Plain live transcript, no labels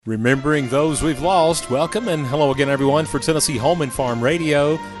Remembering those we've lost, welcome and hello again, everyone, for Tennessee Home and Farm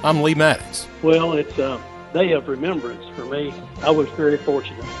Radio. I'm Lee Maddox. Well, it's a day of remembrance for me. I was very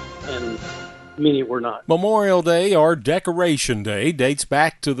fortunate, and many were not. Memorial Day, or Decoration Day, dates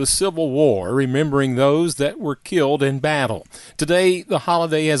back to the Civil War, remembering those that were killed in battle. Today, the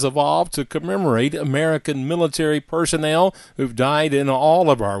holiday has evolved to commemorate American military personnel who've died in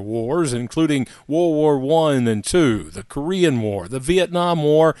all of our wars, including World War I and II, the Korean War, the Vietnam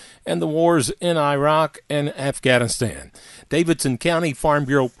War, and the wars in Iraq and Afghanistan. Davidson County Farm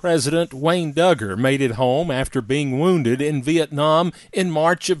Bureau President Wayne Duggar made it home after being wounded in Vietnam in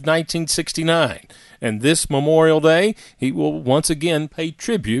March of 1969. And this Memorial Day, he will once again pay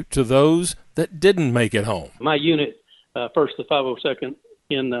tribute to those that didn't make it home. My unit, first the 502nd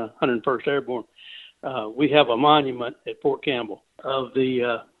in the 101st Airborne, we have a monument at Fort Campbell of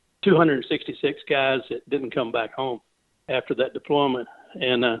the 266 guys that didn't come back home after that deployment.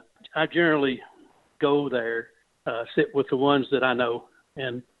 And I generally go there, sit with the ones that I know,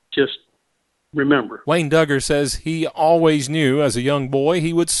 and just remember. Wayne Duggar says he always knew as a young boy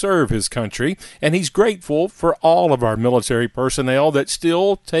he would serve his country, and he's grateful for all of our military personnel that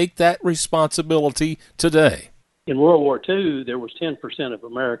still take that responsibility today. In World War II, there was 10% of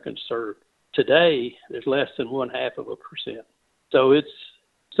Americans served. Today, there's less than 0.5%. So it's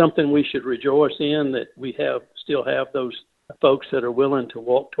something we should rejoice in, that we still have those folks that are willing to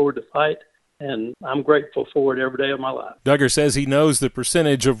walk toward the fight. And I'm grateful for it every day of my life. Duggar says he knows the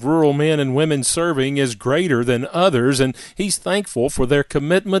percentage of rural men and women serving is greater than others, and he's thankful for their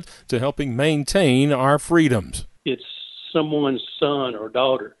commitment to helping maintain our freedoms. It's someone's son or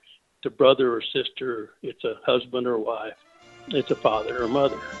daughter. It's a brother or sister. It's a husband or wife. It's a father or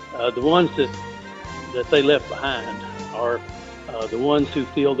mother. The ones that they left behind are the ones who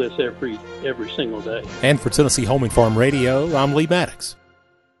feel this every single day. And for Tennessee Home and Farm Radio, I'm Lee Maddox.